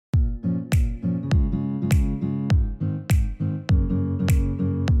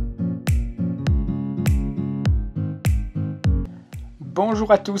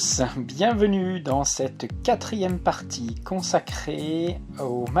Bonjour à tous, bienvenue dans cette quatrième partie consacrée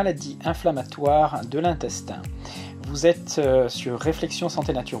aux maladies inflammatoires de l'intestin. Vous êtes sur Réflexion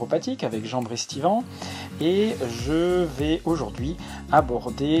Santé Naturopathique avec Jean-Brice Tivan et je vais aujourd'hui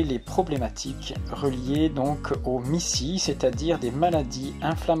aborder les problématiques reliées donc aux MICI, c'est-à-dire des maladies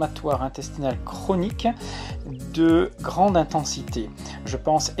inflammatoires intestinales chroniques de grande intensité. Je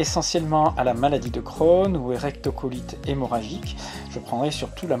pense essentiellement à la maladie de Crohn ou rectocolite hémorragique. Je prendrai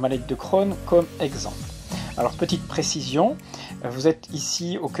surtout la maladie de Crohn comme exemple. Alors petite précision, vous êtes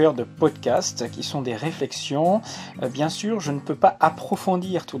ici au cœur de podcasts qui sont des réflexions. Bien sûr, je ne peux pas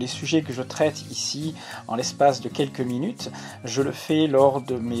approfondir tous les sujets que je traite ici en l'espace de quelques minutes. Je le fais lors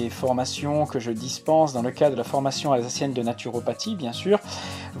de mes formations que je dispense dans le cadre de la formation alsacienne de naturopathie, bien sûr.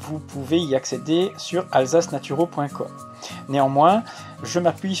 Vous pouvez y accéder sur alsacenaturo.com. Néanmoins, je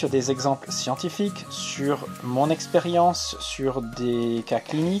m'appuie sur des exemples scientifiques, sur mon expérience, sur des cas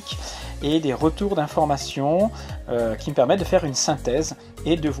cliniques et des retours d'informations qui me permettent de faire une synthèse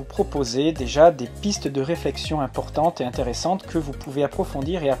et de vous proposer déjà des pistes de réflexion importantes et intéressantes que vous pouvez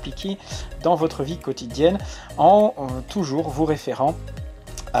approfondir et appliquer dans votre vie quotidienne en toujours vous référant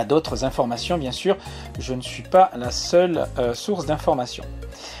à d'autres informations. Bien sûr, je ne suis pas la seule source d'informations.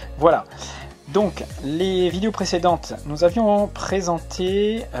 Voilà. Donc, les vidéos précédentes, nous avions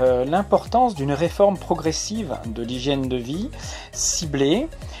présenté l'importance d'une réforme progressive de l'hygiène de vie ciblée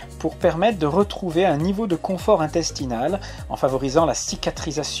pour permettre de retrouver un niveau de confort intestinal en favorisant la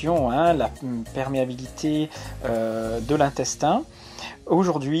cicatrisation, la perméabilité de l'intestin.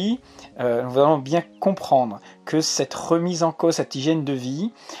 Aujourd'hui, nous allons bien comprendre que cette remise en cause, cette hygiène de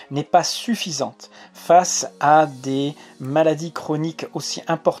vie n'est pas suffisante face à des maladies chroniques aussi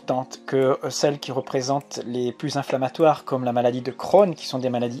importantes que celles qui représentent les plus inflammatoires comme la maladie de Crohn, qui sont des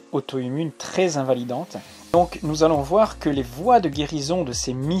maladies auto-immunes très invalidantes. Donc nous allons voir que les voies de guérison de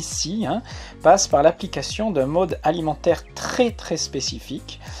ces MICI passent par l'application d'un mode alimentaire très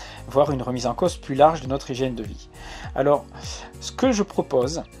spécifique, voire une remise en cause plus large de notre hygiène de vie. Alors, ce que je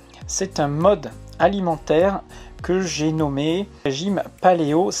propose, c'est un mode alimentaire que j'ai nommé régime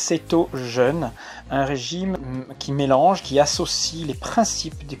paléo-cétogène, un régime qui mélange, qui associe les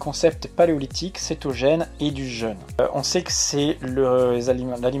principes du concept paléolithique, cétogène et du jeûne. On sait que c'est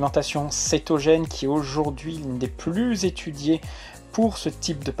l'alimentation cétogène qui est aujourd'hui l'une des plus étudiées pour ce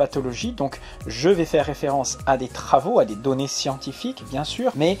type de pathologie, donc je vais faire référence à des travaux, à des données scientifiques bien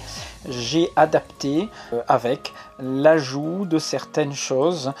sûr, mais j'ai adapté avec l'ajout de certaines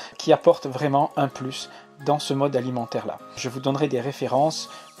choses qui apportent vraiment un plus dans ce mode alimentaire là. Je vous donnerai des références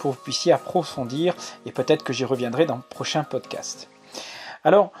pour que vous puissiez approfondir et peut-être que j'y reviendrai dans le prochain podcast.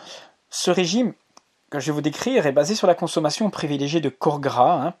 Alors, ce régime que je vais vous décrire est basé sur la consommation privilégiée de corps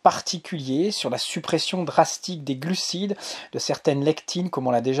gras particuliers, sur la suppression drastique des glucides, de certaines lectines comme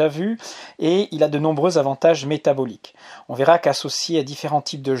on l'a déjà vu, et il a de nombreux avantages métaboliques. On verra qu'associé à différents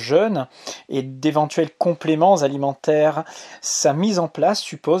types de jeûnes et d'éventuels compléments alimentaires, sa mise en place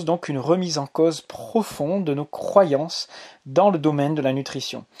suppose donc une remise en cause profonde de nos croyances dans le domaine de la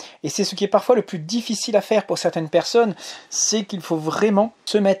nutrition. Et c'est ce qui est parfois le plus difficile à faire pour certaines personnes, c'est qu'il faut vraiment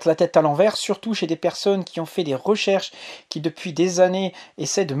se mettre la tête à l'envers, surtout chez des personnes qui ont fait des recherches, qui depuis des années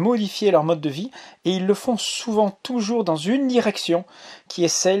essaient de modifier leur mode de vie, et ils le font souvent toujours dans une direction, qui est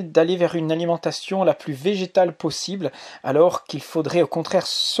celle d'aller vers une alimentation la plus végétale possible, alors qu'il faudrait au contraire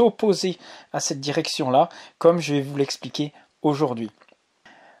s'opposer à cette direction-là, comme je vais vous l'expliquer aujourd'hui.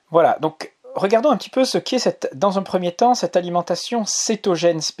 Voilà, donc regardons un petit peu ce qu'est dans un premier temps cette alimentation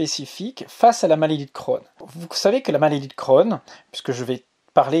cétogène spécifique face à la maladie de Crohn. Vous savez que la maladie de Crohn, puisque je vais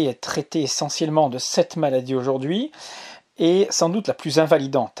parler et traiter essentiellement de cette maladie aujourd'hui, est sans doute la plus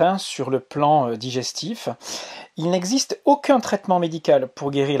invalidante sur le plan digestif. Il n'existe aucun traitement médical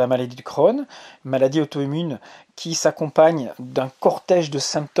pour guérir la maladie de Crohn, maladie auto-immune qui s'accompagne d'un cortège de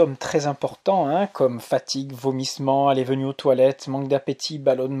symptômes très importants, comme fatigue, vomissement, aller venue aux toilettes, manque d'appétit,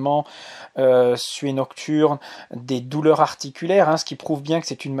 ballonnement, suée nocturne, des douleurs articulaires, ce qui prouve bien que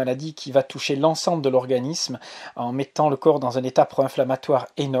c'est une maladie qui va toucher l'ensemble de l'organisme en mettant le corps dans un état pro-inflammatoire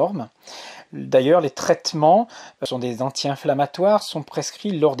énorme. D'ailleurs, les traitements sont des anti-inflammatoires, sont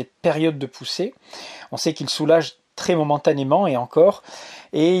prescrits lors des périodes de poussée. On sait qu'ils soulagent très momentanément et encore,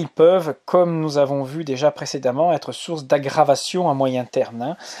 et ils peuvent, comme nous avons vu déjà précédemment, être source d'aggravation à moyen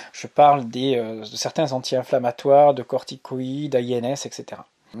terme. Je parle de certains anti-inflammatoires, de corticoïdes, AINS, etc.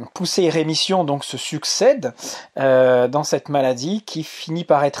 Poussée et rémission donc se succèdent dans cette maladie qui finit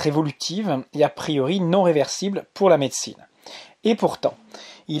par être évolutive et a priori non réversible pour la médecine. Et pourtant,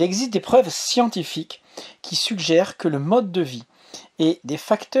 il existe des preuves scientifiques qui suggèrent que le mode de vie et des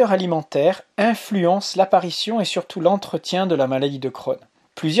facteurs alimentaires influencent l'apparition et surtout l'entretien de la maladie de Crohn.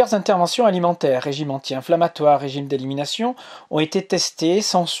 Plusieurs interventions alimentaires, régime anti-inflammatoire, régime d'élimination, ont été testées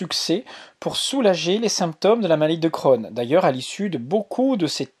sans succès pour soulager les symptômes de la maladie de Crohn. D'ailleurs, à l'issue de beaucoup de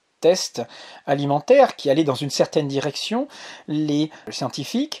ces tests alimentaires qui allaient dans une certaine direction, les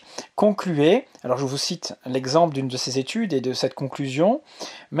scientifiques concluaient, alors je vous cite l'exemple d'une de ces études et de cette conclusion,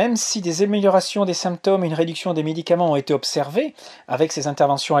 même si des améliorations des symptômes et une réduction des médicaments ont été observées avec ces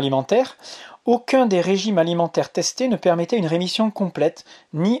interventions alimentaires, aucun des régimes alimentaires testés ne permettait une rémission complète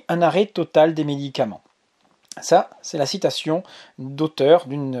ni un arrêt total des médicaments. Ça, c'est la citation d'auteur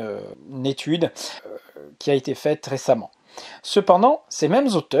d'une étude qui a été faite récemment. Cependant, ces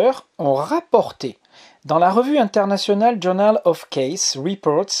mêmes auteurs ont rapporté dans la revue internationale Journal of Case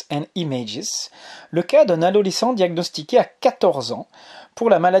Reports and Images le cas d'un adolescent diagnostiqué à 14 ans pour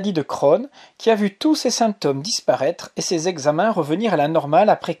la maladie de Crohn qui a vu tous ses symptômes disparaître et ses examens revenir à la normale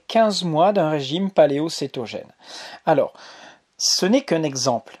après 15 mois d'un régime paléocétogène. Alors, ce n'est qu'un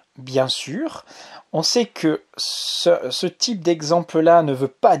exemple, bien sûr. On sait que ce type d'exemple-là ne veut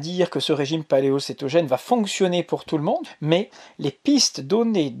pas dire que ce régime paléocétogène va fonctionner pour tout le monde, mais les pistes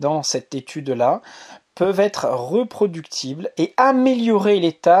données dans cette étude-là peuvent être reproductibles et améliorer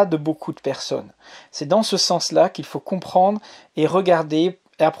l'état de beaucoup de personnes. C'est dans ce sens-là qu'il faut comprendre et regarder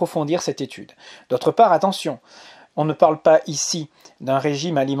et approfondir cette étude. D'autre part, attention, on ne parle pas ici d'un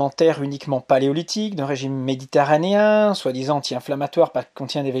régime alimentaire uniquement paléolithique, d'un régime méditerranéen, soi-disant anti-inflammatoire, qui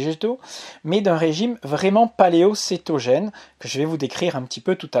contient des végétaux, mais d'un régime vraiment paléocétogène que je vais vous décrire un petit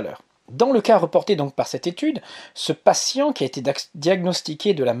peu tout à l'heure. Dans le cas reporté donc par cette étude, ce patient qui a été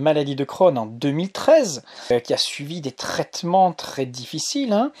diagnostiqué de la maladie de Crohn en 2013, qui a suivi des traitements très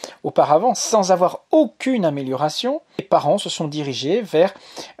difficiles auparavant sans avoir aucune amélioration, les parents se sont dirigés vers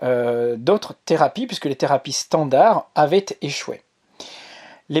d'autres thérapies puisque les thérapies standards avaient échoué.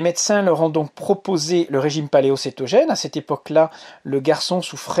 Les médecins leur ont donc proposé le régime paléocétogène. À cette époque-là, le garçon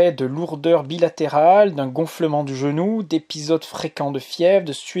souffrait de lourdeur bilatérale, d'un gonflement du genou, d'épisodes fréquents de fièvre,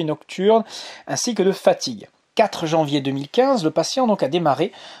 de suées nocturnes, ainsi que de fatigue. 4 janvier 2015, le patient donc a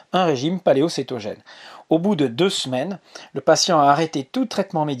démarré un régime paléocétogène. Au bout de 2 semaines, le patient a arrêté tout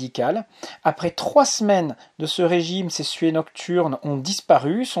traitement médical. Après 3 semaines de ce régime, ses suées nocturnes ont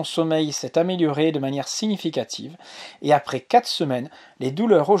disparu, son sommeil s'est amélioré de manière significative. Et après 4 semaines, les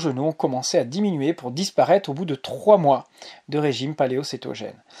douleurs au genou ont commencé à diminuer pour disparaître au bout de 3 mois de régime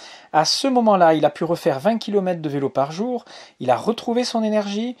paléocétogène. À ce moment-là, il a pu refaire 20 km de vélo par jour, il a retrouvé son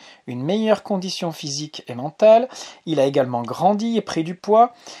énergie, une meilleure condition physique et mentale, il a également grandi et pris du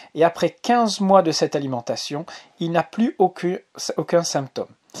poids, et après 15 mois de cette alimentation, il n'a plus aucun symptôme.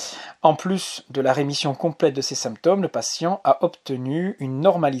 En plus de la rémission complète de ces symptômes, le patient a obtenu une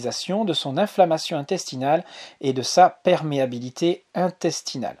normalisation de son inflammation intestinale et de sa perméabilité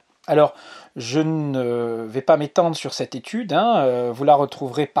intestinale. Alors, je ne vais pas m'étendre sur cette étude, vous la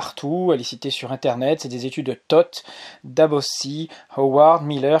retrouverez partout, elle est citée sur internet, c'est des études de Toth, Dabossi, Howard,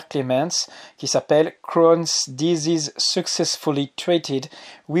 Miller, Clements, qui s'appelle Crohn's Disease Successfully Treated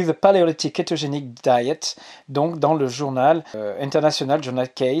with a Paleolithic Ketogenic Diet, donc dans le journal International Journal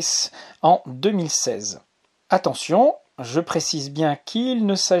Case en 2016. Attention, je précise bien qu'il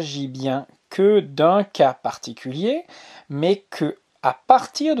ne s'agit bien que d'un cas particulier, mais que à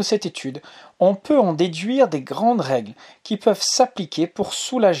partir de cette étude, on peut en déduire des grandes règles qui peuvent s'appliquer pour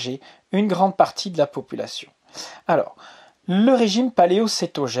soulager une grande partie de la population. Alors, le régime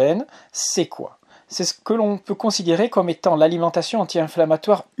paléocétogène, c'est quoi ? C'est ce que l'on peut considérer comme étant l'alimentation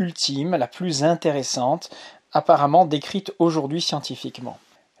anti-inflammatoire ultime, la plus intéressante, apparemment décrite aujourd'hui scientifiquement.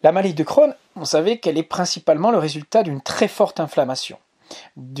 La maladie de Crohn, vous savez qu'elle est principalement le résultat d'une très forte inflammation,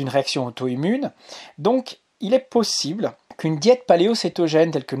 d'une réaction auto-immune, donc il est possible qu'une diète paléocétogène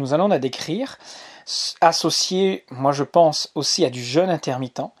telle que nous allons la décrire, associée, moi je pense, aussi à du jeûne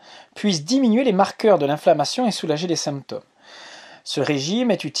intermittent, puisse diminuer les marqueurs de l'inflammation et soulager les symptômes. Ce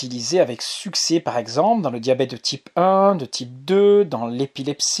régime est utilisé avec succès par exemple dans le diabète de type 1, de type 2, dans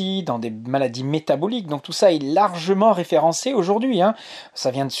l'épilepsie, dans des maladies métaboliques. Donc tout ça est largement référencé aujourd'hui.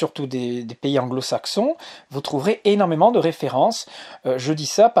 Ça vient surtout des pays anglo-saxons. Vous trouverez énormément de références. Je dis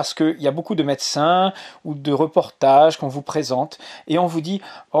ça parce qu'il y a beaucoup de médecins ou de reportages qu'on vous présente et on vous dit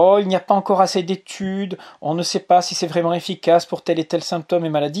 « Oh, il n'y a pas encore assez d'études, on ne sait pas si c'est vraiment efficace pour tel et tel symptôme et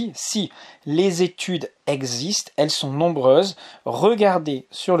maladie. » Si, les études existent, elles sont nombreuses. Regardez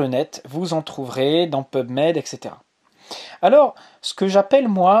sur le net, vous en trouverez dans PubMed, etc. Alors, ce que j'appelle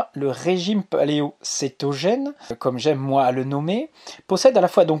moi le régime paléocétogène, comme j'aime moi à le nommer, possède à la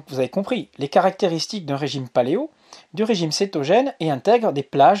fois, donc vous avez compris, les caractéristiques d'un régime paléo, du régime cétogène et intègrent des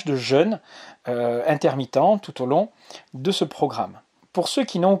plages de jeûne intermittents tout au long de ce programme. Pour ceux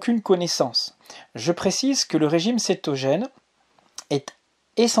qui n'ont aucune connaissance, je précise que le régime cétogène est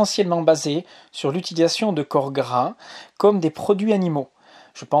essentiellement basé sur l'utilisation de corps gras comme des produits animaux.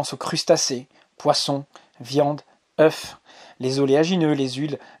 Je pense aux crustacés, poissons, viande, œufs. Les oléagineux, les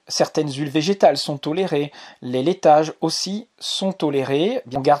huiles, certaines huiles végétales sont tolérées, les laitages aussi sont tolérés.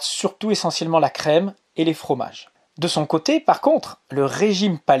 On garde surtout essentiellement la crème et les fromages. De son côté, par contre, le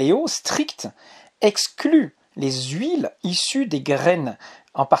régime paléo strict exclut les huiles issues des graines,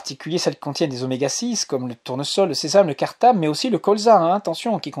 en particulier celles qui contiennent des oméga 6 comme le tournesol, le sésame, le cartame, mais aussi le colza,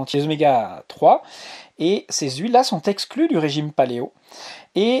 attention, qui contient des oméga 3. Et ces huiles-là sont exclues du régime paléo.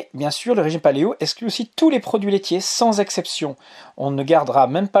 Et bien sûr, le régime paléo exclut aussi tous les produits laitiers, sans exception. On ne gardera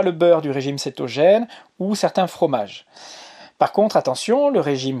même pas le beurre du régime cétogène ou certains fromages. Par contre, attention, le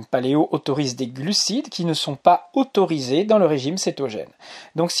régime paléo autorise des glucides qui ne sont pas autorisés dans le régime cétogène.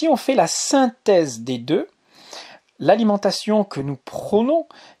 Donc si on fait la synthèse des deux, l'alimentation que nous prônons,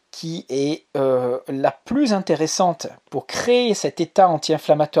 qui est la plus intéressante pour créer cet état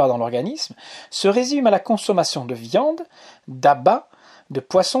anti-inflammatoire dans l'organisme, se résume à la consommation de viande, d'abats, de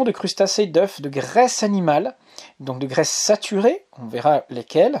poissons, de crustacés, d'œufs, de graisses animales, donc de graisses saturées, on verra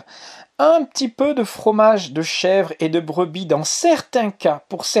lesquelles, un petit peu de fromage de chèvre et de brebis dans certains cas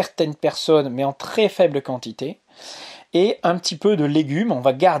pour certaines personnes, mais en très faible quantité, et un petit peu de légumes. On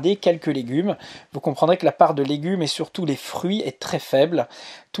va garder quelques légumes. Vous comprendrez que la part de légumes et surtout les fruits est très faible.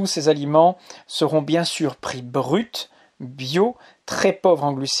 Tous ces aliments seront bien sûr pris bruts, bio, très pauvres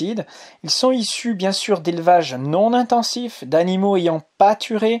en glucides. Ils sont issus bien sûr d'élevages non intensifs, d'animaux ayant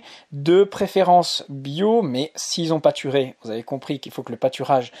pâturé, de préférence bio, mais s'ils ont pâturé, vous avez compris qu'il faut que le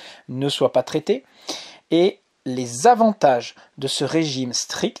pâturage ne soit pas traité. Et les avantages de ce régime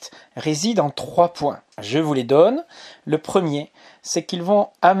strict résident en 3 points. Je vous les donne. Le premier, c'est qu'ils vont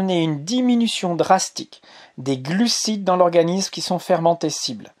amener une diminution drastique des glucides dans l'organisme qui sont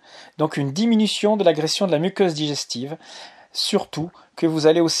fermentescibles. Donc une diminution de l'agression de la muqueuse digestive. Surtout que vous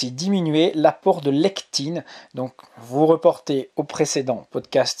allez aussi diminuer l'apport de lectine. Donc vous reportez au précédent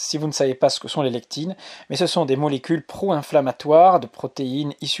podcast si vous ne savez pas ce que sont les lectines, mais ce sont des molécules pro-inflammatoires de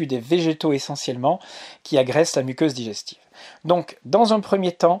protéines issues des végétaux essentiellement qui agressent la muqueuse digestive. Donc dans un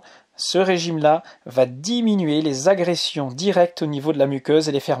premier temps, ce régime-là va diminuer les agressions directes au niveau de la muqueuse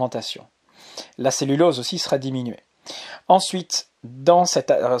et les fermentations. La cellulose aussi sera diminuée. Ensuite, dans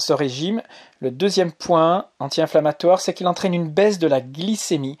ce régime, le deuxième point anti-inflammatoire, c'est qu'il entraîne une baisse de la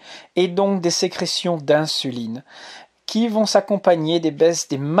glycémie et donc des sécrétions d'insuline qui vont s'accompagner des baisses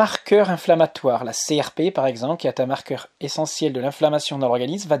des marqueurs inflammatoires. La CRP, par exemple, qui est un marqueur essentiel de l'inflammation dans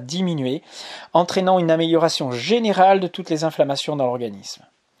l'organisme, va diminuer, entraînant une amélioration générale de toutes les inflammations dans l'organisme.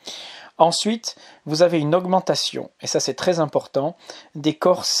 Ensuite, vous avez une augmentation, et ça c'est très important, des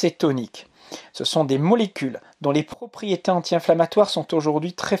corps cétoniques. Ce sont des molécules dont les propriétés anti-inflammatoires sont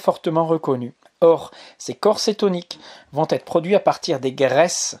aujourd'hui très fortement reconnues. Or, ces corps cétoniques vont être produits à partir des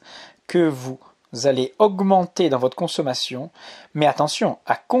graisses que vous allez augmenter dans votre consommation, mais attention,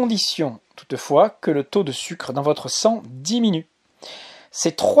 à condition toutefois que le taux de sucre dans votre sang diminue.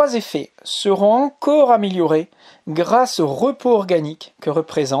 Ces 3 effets seront encore améliorés grâce au repos organique que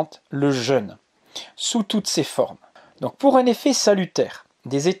représente le jeûne, sous toutes ses formes. Donc pour un effet salutaire,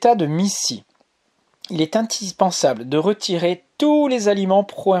 des états de MIS-C, il est indispensable de retirer tous les aliments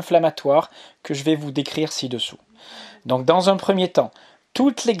pro-inflammatoires que je vais vous décrire ci-dessous. Donc dans un premier temps,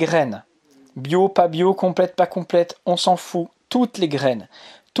 toutes les graines, bio, pas bio, complète, pas complète, on s'en fout, toutes les graines,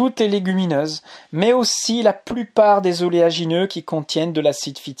 toutes les légumineuses, mais aussi la plupart des oléagineux qui contiennent de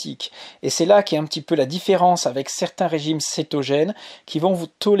l'acide phytique. Et c'est là qu'est un petit peu la différence avec certains régimes cétogènes qui vont vous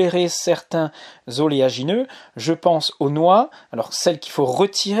tolérer certains oléagineux. Je pense aux noix, alors celles qu'il faut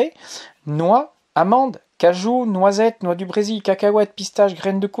retirer, noix, amandes, cajou, noisettes, noix du Brésil, cacahuètes, pistaches,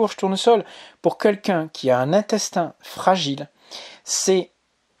 graines de courge, tournesol. Pour quelqu'un qui a un intestin fragile, ces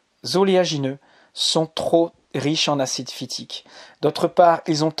oléagineux sont trop riches en acide phytique. D'autre part,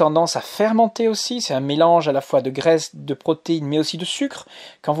 ils ont tendance à fermenter aussi, c'est un mélange à la fois de graisse, de protéines, mais aussi de sucre.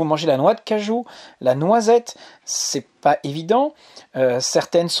 Quand vous mangez la noix de cajou, la noisette, c'est pas évident.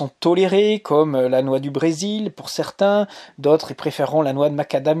 Certaines sont tolérées, comme la noix du Brésil pour certains, d'autres ils préféreront la noix de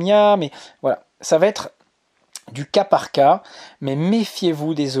macadamia, mais voilà, ça va être du cas par cas, mais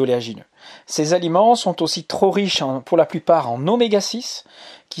méfiez-vous des oléagineux. Ces aliments sont aussi trop riches pour la plupart en oméga 6,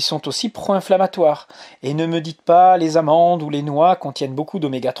 qui sont aussi pro-inflammatoires. Et ne me dites pas les amandes ou les noix contiennent beaucoup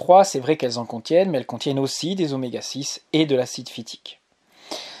d'oméga 3, c'est vrai qu'elles en contiennent, mais elles contiennent aussi des oméga 6 et de l'acide phytique.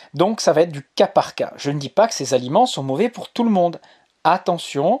 Donc ça va être du cas par cas. Je ne dis pas que ces aliments sont mauvais pour tout le monde.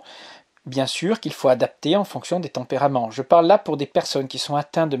 Attention, bien sûr qu'il faut adapter en fonction des tempéraments. Je parle là pour des personnes qui sont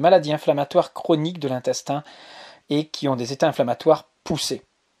atteintes de maladies inflammatoires chroniques de l'intestin et qui ont des états inflammatoires poussés.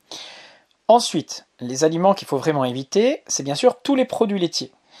 Ensuite, les aliments qu'il faut vraiment éviter, c'est bien sûr tous les produits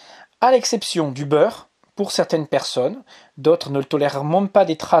laitiers, à l'exception du beurre, pour certaines personnes, d'autres ne le tolèrent même pas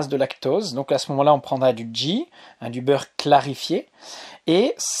des traces de lactose, donc à ce moment-là on prendra du ghee, du beurre clarifié,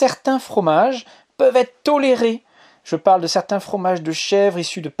 et certains fromages peuvent être tolérés. Je parle de certains fromages de chèvre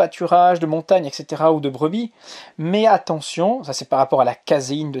issus de pâturage, de montagne, etc. ou de brebis, mais attention, ça c'est par rapport à la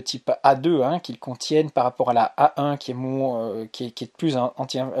caséine de type A2 qu'ils contiennent par rapport à la A1 qui est plus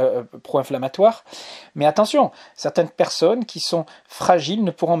pro-inflammatoire, mais attention, certaines personnes qui sont fragiles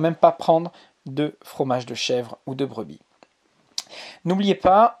ne pourront même pas prendre de fromage de chèvre ou de brebis. N'oubliez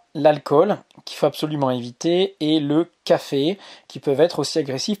pas l'alcool qu'il faut absolument éviter et le café qui peuvent être aussi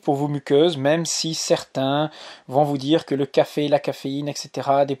agressifs pour vos muqueuses, même si certains vont vous dire que le café, la caféine,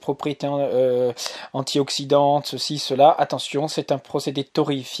 etc., des propriétés antioxydantes, ceci, cela. Attention, c'est un procédé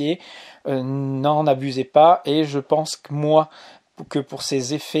torréfié, n'en abusez pas et je pense que pour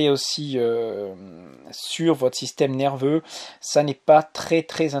ses effets aussi sur votre système nerveux, ça n'est pas très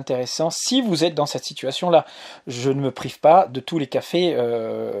très intéressant si vous êtes dans cette situation-là. Je ne me prive pas de tous les cafés.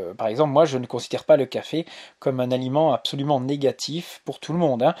 Par exemple, moi je ne considère pas le café comme un aliment absolument négatif pour tout le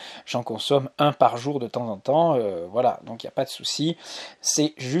monde. J'en consomme un par jour de temps en temps. Voilà, donc il n'y a pas de souci.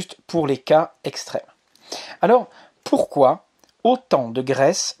 C'est juste pour les cas extrêmes. Alors, pourquoi autant de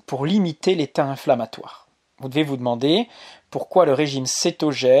graisse pour limiter l'état inflammatoire ? Vous devez vous demander pourquoi le régime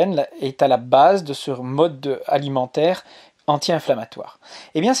cétogène est à la base de ce mode alimentaire anti-inflammatoire.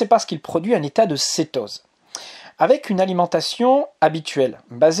 Eh bien, c'est parce qu'il produit un état de cétose. Avec une alimentation habituelle,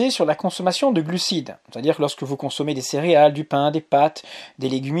 basée sur la consommation de glucides, c'est-à-dire lorsque vous consommez des céréales, du pain, des pâtes, des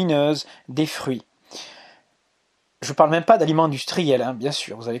légumineuses, des fruits. Je ne parle même pas d'aliments industriels, bien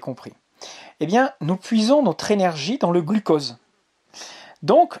sûr, vous avez compris. Eh bien, nous puisons notre énergie dans le glucose.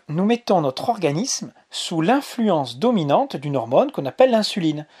 Donc, nous mettons notre organisme sous l'influence dominante d'une hormone qu'on appelle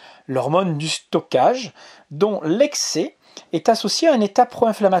l'insuline, l'hormone du stockage, dont l'excès est associé à un état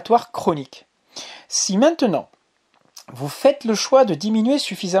pro-inflammatoire chronique. Si maintenant, vous faites le choix de diminuer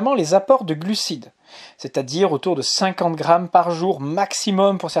suffisamment les apports de glucides, c'est-à-dire autour de 50 grammes par jour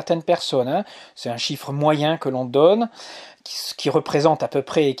maximum pour certaines personnes, c'est un chiffre moyen que l'on donne, qui représente à peu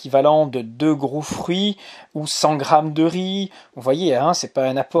près équivalent de 2 gros fruits ou 100 grammes de riz. Vous voyez, c'est pas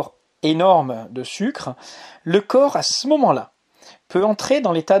un apport énorme de sucre. Le corps, à ce moment-là, peut entrer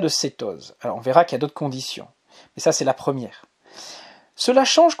dans l'état de cétose. Alors, on verra qu'il y a d'autres conditions. Mais ça, c'est la première. Cela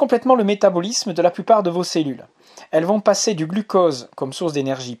change complètement le métabolisme de la plupart de vos cellules. Elles vont passer du glucose comme source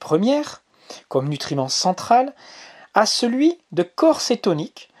d'énergie première, comme nutriment central, à celui de corps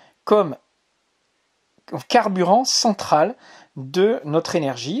cétonique comme carburant central de notre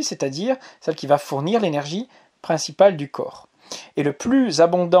énergie, c'est-à-dire celle qui va fournir l'énergie principale du corps. Et le plus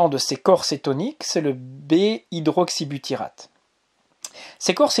abondant de ces corps cétoniques, c'est le B-hydroxybutyrate.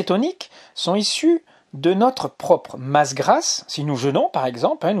 Ces corps cétoniques sont issus de notre propre masse grasse. Si nous jeûnons, par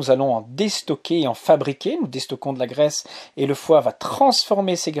exemple, nous allons en déstocker et en fabriquer. Nous déstockons de la graisse et le foie va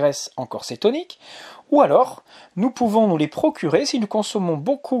transformer ces graisses en corps cétoniques. Ou alors, nous pouvons nous les procurer si nous consommons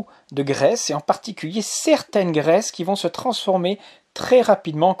beaucoup de graisses, et en particulier certaines graisses qui vont se transformer très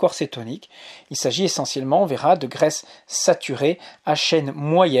rapidement en corps cétonique. Il s'agit essentiellement, on verra, de graisses saturées à chaîne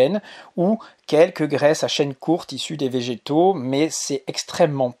moyenne ou quelques graisses à chaîne courte issues des végétaux, mais c'est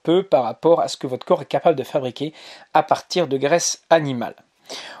extrêmement peu par rapport à ce que votre corps est capable de fabriquer à partir de graisses animales.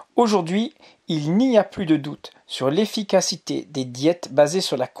 Aujourd'hui, il n'y a plus de doute sur l'efficacité des diètes basées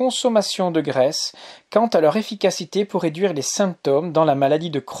sur la consommation de graisse quant à leur efficacité pour réduire les symptômes dans la maladie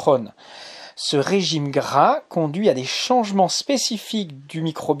de Crohn. Ce régime gras conduit à des changements spécifiques du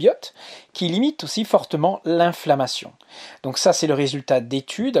microbiote qui limitent aussi fortement l'inflammation. Donc ça, c'est le résultat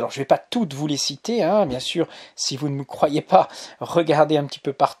d'études. Alors je ne vais pas toutes vous les citer, bien sûr, si vous ne me croyez pas, regardez un petit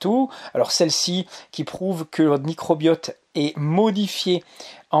peu partout. Alors celle-ci qui prouve que votre microbiote est modifié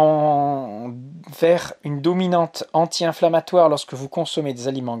vers une dominante anti-inflammatoire lorsque vous consommez des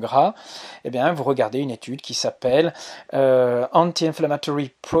aliments gras, vous regardez une étude qui s'appelle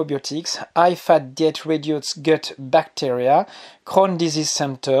Anti-Inflammatory Probiotics, High Fat Diet Reduces Gut Bacteria, Crohn Disease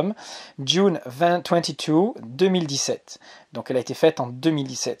Symptom, June 22, 2017. Donc elle a été faite en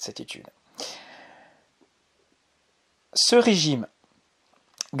 2017, cette étude. Ce régime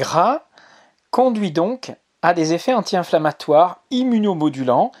gras conduit donc à des effets anti-inflammatoires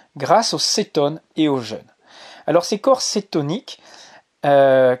immunomodulants grâce aux cétones et au jeûne. Alors ces corps cétoniques,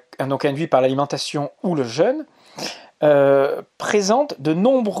 donc induits par l'alimentation ou le jeûne, présentent de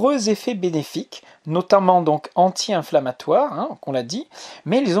nombreux effets bénéfiques, notamment donc anti-inflammatoires, hein, qu'on l'a dit,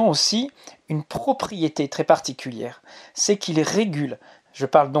 mais ils ont aussi une propriété très particulière, c'est qu'ils régulent, je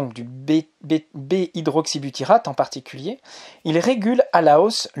parle donc du B-hydroxybutyrate en particulier, ils régulent à la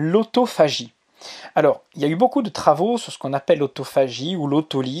hausse l'autophagie. Alors, il y a eu beaucoup de travaux sur ce qu'on appelle l'autophagie ou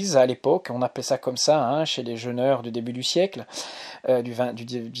l'autolyse à l'époque, on appelait ça comme ça hein, chez les jeûneurs du début du siècle, du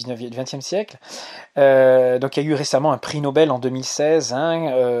 20e siècle. Donc il y a eu récemment un prix Nobel en 2016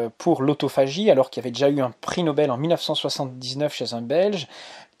 hein, pour l'autophagie, alors qu'il y avait déjà eu un prix Nobel en 1979 chez un Belge,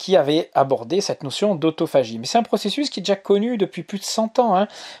 qui avait abordé cette notion d'autophagie. Mais c'est un processus qui est déjà connu depuis plus de 100 ans hein,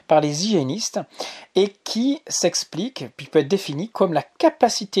 par les hygiénistes et qui s'explique, puis peut être défini comme la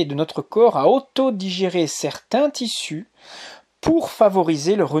capacité de notre corps à autodigérer certains tissus pour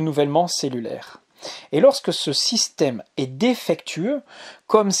favoriser le renouvellement cellulaire. Et lorsque ce système est défectueux,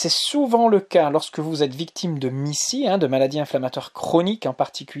 comme c'est souvent le cas lorsque vous êtes victime de MIS-C, hein, de maladies inflammatoires chroniques en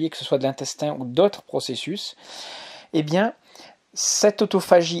particulier, que ce soit de l'intestin ou d'autres processus, eh bien, cette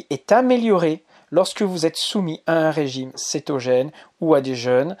autophagie est améliorée lorsque vous êtes soumis à un régime cétogène ou à des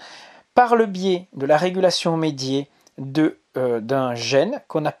jeûnes par le biais de la régulation médiée d'un gène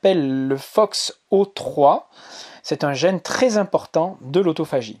qu'on appelle le FOXO3. C'est un gène très important de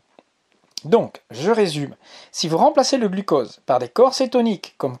l'autophagie. Donc, je résume, si vous remplacez le glucose par des corps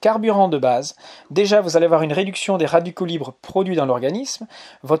cétoniques comme carburant de base, déjà vous allez avoir une réduction des radicaux libres produits dans l'organisme,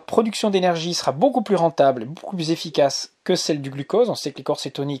 votre production d'énergie sera beaucoup plus rentable, beaucoup plus efficace que celle du glucose, on sait que les corps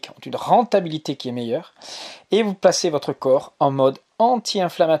cétoniques ont une rentabilité qui est meilleure, et vous placez votre corps en mode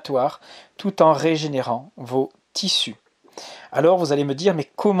anti-inflammatoire tout en régénérant vos tissus. Alors vous allez me dire, mais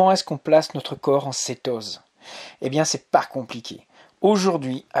comment est-ce qu'on place notre corps en cétose? Eh bien, c'est pas compliqué.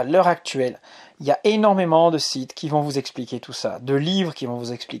 Aujourd'hui, à l'heure actuelle, il y a énormément de sites qui vont vous expliquer tout ça, de livres qui vont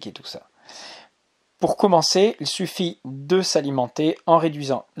vous expliquer tout ça. Pour commencer, il suffit de s'alimenter en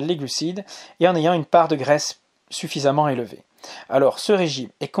réduisant les glucides et en ayant une part de graisse suffisamment élevée. Alors, ce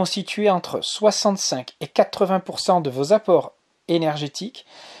régime est constitué entre 65 et 80% de vos apports énergétiques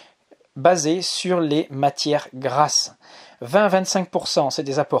basés sur les matières grasses. 20-25% c'est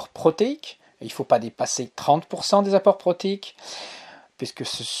des apports protéiques, il ne faut pas dépasser 30% des apports protéiques, puisque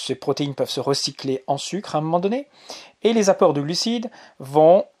ces protéines peuvent se recycler en sucre à un moment donné, et les apports de glucides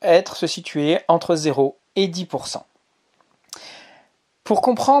vont se situer entre 0 et 10%. Pour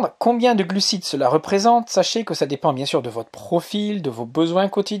comprendre combien de glucides cela représente, sachez que ça dépend bien sûr de votre profil, de vos besoins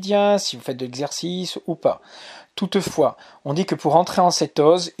quotidiens, si vous faites de l'exercice ou pas. Toutefois, on dit que pour entrer en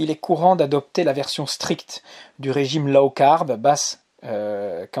cétose, il est courant d'adopter la version stricte du régime low carb, basse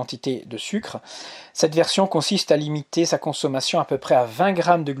quantité de sucre. Cette version consiste à limiter sa consommation à peu près à 20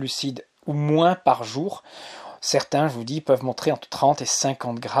 grammes de glucides ou moins par jour. Certains, je vous dis, peuvent montrer entre 30 et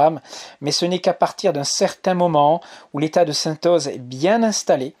 50 grammes, mais ce n'est qu'à partir d'un certain moment où l'état de cétose est bien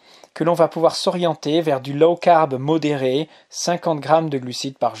installé que l'on va pouvoir s'orienter vers du low carb modéré, 50 grammes de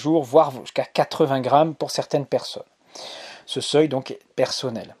glucides par jour, voire jusqu'à 80 grammes pour certaines personnes. Ce seuil donc est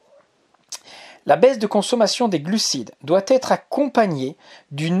personnel. La baisse de consommation des glucides doit être accompagnée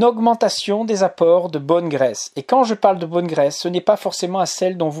d'une augmentation des apports de bonne graisse. Et quand je parle de bonne graisse, ce n'est pas forcément à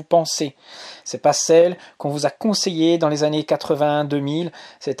celle dont vous pensez. Ce n'est pas celle qu'on vous a conseillée dans les années 80-2000,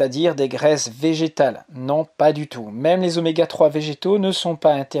 c'est-à-dire des graisses végétales. Non, pas du tout. Même les oméga 3 végétaux ne sont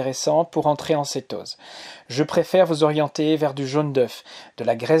pas intéressants pour entrer en cétose. Je préfère vous orienter vers du jaune d'œuf, de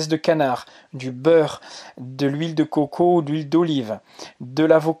la graisse de canard, du beurre, de l'huile de coco ou de l'huile d'olive, de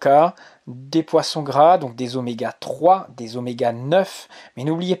l'avocat, des poissons gras, donc des oméga 3, des oméga 9, mais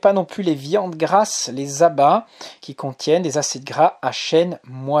n'oubliez pas non plus les viandes grasses, les abats, qui contiennent des acides gras à chaîne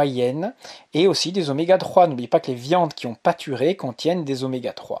moyenne, et aussi des oméga 3. N'oubliez pas que les viandes qui ont pâturé contiennent des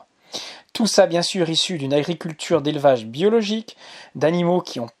oméga 3. Tout ça, bien sûr, issu d'une agriculture d'élevage biologique, d'animaux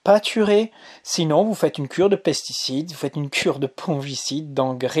qui ont pâturé. Sinon, vous faites une cure de pesticides, vous faites une cure de fongicides,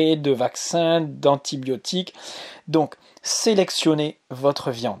 d'engrais, de vaccins, d'antibiotiques. Donc, sélectionnez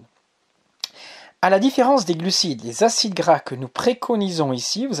votre viande. À la différence des glucides, les acides gras que nous préconisons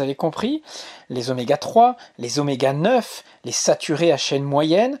ici, vous avez compris, les oméga 3, les oméga 9, les saturés à chaîne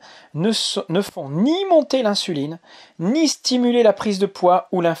moyenne, ne font ni monter l'insuline, ni stimuler la prise de poids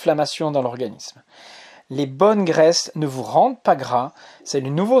ou l'inflammation dans l'organisme. Les bonnes graisses ne vous rendent pas gras, c'est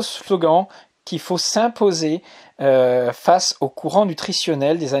le nouveau slogan qu'il faut s'imposer face au courant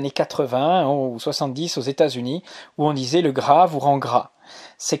nutritionnel des années 80 ou 70 aux États-Unis, où on disait le gras vous rend gras.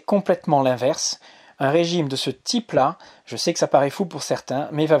 C'est complètement l'inverse. Un régime de ce type-là, je sais que ça paraît fou pour certains,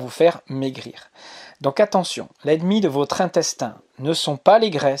 mais va vous faire maigrir. Donc attention, l'ennemi de votre intestin ne sont pas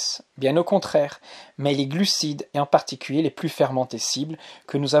les graisses, bien au contraire, mais les glucides et en particulier les plus fermentés cibles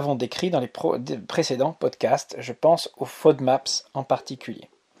que nous avons décrits dans les précédents podcasts, je pense aux FODMAPs en particulier.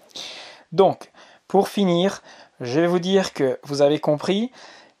 Donc, pour finir, je vais vous dire que vous avez compris,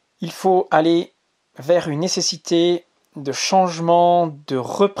 il faut aller vers une nécessité de changement, de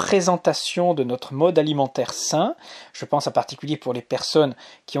représentation de notre mode alimentaire sain. Je pense en particulier pour les personnes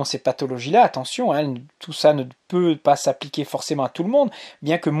qui ont ces pathologies-là. Attention, tout ça ne peut pas s'appliquer forcément à tout le monde,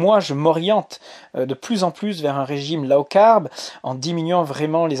 bien que moi je m'oriente de plus en plus vers un régime low carb, en diminuant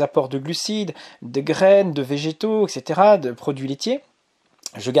vraiment les apports de glucides, de graines, de végétaux, etc., de produits laitiers.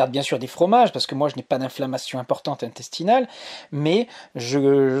 Je garde bien sûr des fromages parce que moi je n'ai pas d'inflammation importante intestinale, mais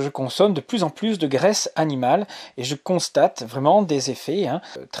je consomme de plus en plus de graisse animale et je constate vraiment des effets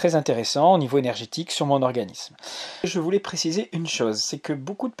très intéressants au niveau énergétique sur mon organisme. Je voulais préciser une chose, c'est que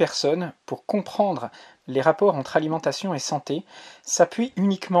beaucoup de personnes, pour comprendre les rapports entre alimentation et santé, s'appuient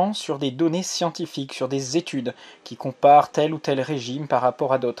uniquement sur des données scientifiques, sur des études qui comparent tel ou tel régime par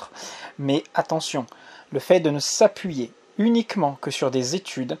rapport à d'autres. Mais attention, le fait de ne s'appuyer uniquement que sur des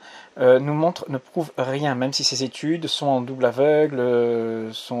études ne prouve rien, même si ces études sont en double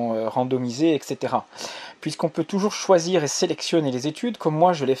aveugle, sont randomisées, etc. Puisqu'on peut toujours choisir et sélectionner les études, comme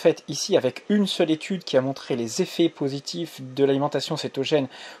moi je l'ai fait ici avec une seule étude qui a montré les effets positifs de l'alimentation cétogène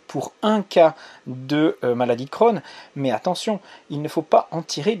pour un cas de maladie de Crohn, mais attention, il ne faut pas en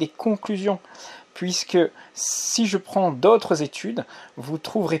tirer des conclusions. Puisque si je prends d'autres études, vous ne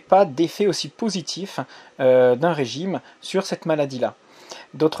trouverez pas d'effet aussi positif d'un régime sur cette maladie-là.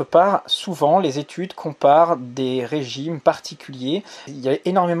 D'autre part, souvent les études comparent des régimes particuliers. Il y a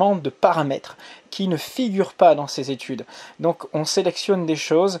énormément de paramètres qui ne figurent pas dans ces études. Donc on sélectionne des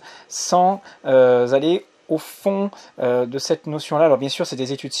choses sans aller au fond de cette notion-là. Alors bien sûr, c'est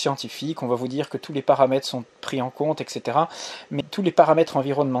des études scientifiques, on va vous dire que tous les paramètres sont pris en compte, etc. Mais tous les paramètres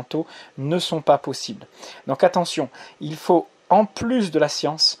environnementaux ne sont pas possibles. Donc attention, il faut, en plus de la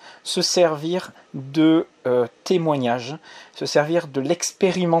science, se servir de témoignages, se servir de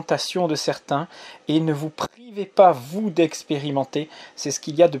l'expérimentation de certains, et ne vous privez pas, vous, d'expérimenter. C'est ce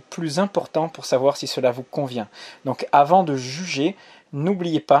qu'il y a de plus important pour savoir si cela vous convient. Donc avant de juger,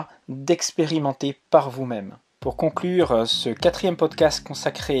 n'oubliez pas d'expérimenter par vous-même. Pour conclure ce 4e podcast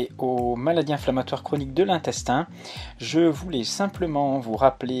consacré aux maladies inflammatoires chroniques de l'intestin, je voulais simplement vous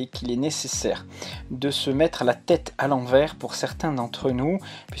rappeler qu'il est nécessaire de se mettre la tête à l'envers pour certains d'entre nous,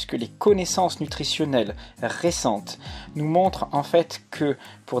 puisque les connaissances nutritionnelles récentes nous montrent en fait que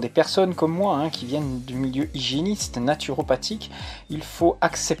pour des personnes comme moi, qui viennent du milieu hygiéniste, naturopathique, il faut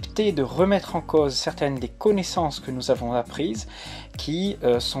accepter de remettre en cause certaines des connaissances que nous avons apprises, qui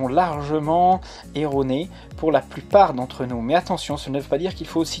sont largement erronées pour la plupart d'entre nous. Mais attention, ce ne veut pas dire qu'il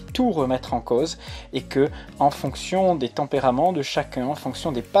faut aussi tout remettre en cause, et que en fonction des tempéraments de chacun, en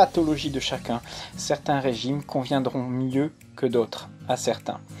fonction des pathologies de chacun, certains régimes conviendront mieux que d'autres à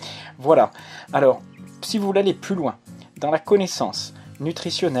certains. Voilà. Alors, si vous voulez aller plus loin dans la connaissance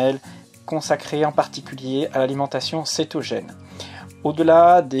nutritionnelle consacrée en particulier à l'alimentation cétogène,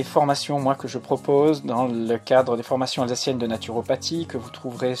 au-delà des formations que je propose dans le cadre des formations alsaciennes de naturopathie que vous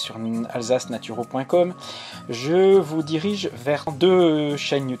trouverez sur alsacenaturo.com, je vous dirige vers 2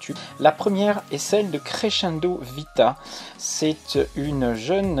 chaînes YouTube. La première est celle de Crescendo Vita. C'est une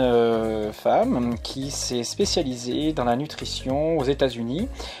jeune femme qui s'est spécialisée dans la nutrition aux États-Unis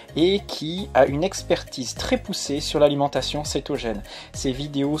et qui a une expertise très poussée sur l'alimentation cétogène. Ses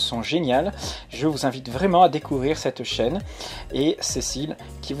vidéos sont géniales. Je vous invite vraiment à découvrir cette chaîne, et Cécile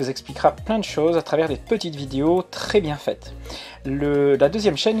qui vous expliquera plein de choses à travers des petites vidéos très bien faites. La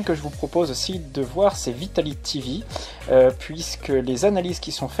deuxième chaîne que je vous propose aussi de voir, c'est Vitality TV, puisque les analyses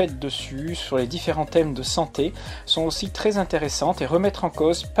qui sont faites dessus sur les différents thèmes de santé sont aussi très intéressantes et remettent en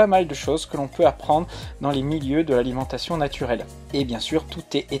cause pas mal de choses que l'on peut apprendre dans les milieux de l'alimentation naturelle. Et bien sûr, tout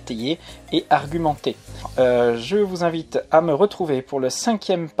est étayé et argumenté. Je vous invite à me retrouver pour le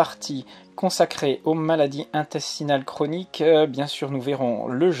 5e partie consacré aux maladies intestinales chroniques. Bien sûr, nous verrons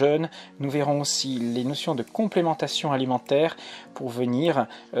le jeûne, nous verrons aussi les notions de complémentation alimentaire pour venir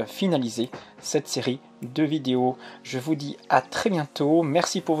finaliser cette série de vidéos. Je vous dis à très bientôt.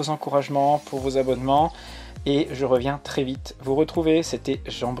 Merci pour vos encouragements, pour vos abonnements, et je reviens très vite vous retrouver. C'était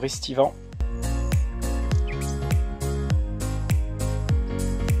Jean-Brice Tivan.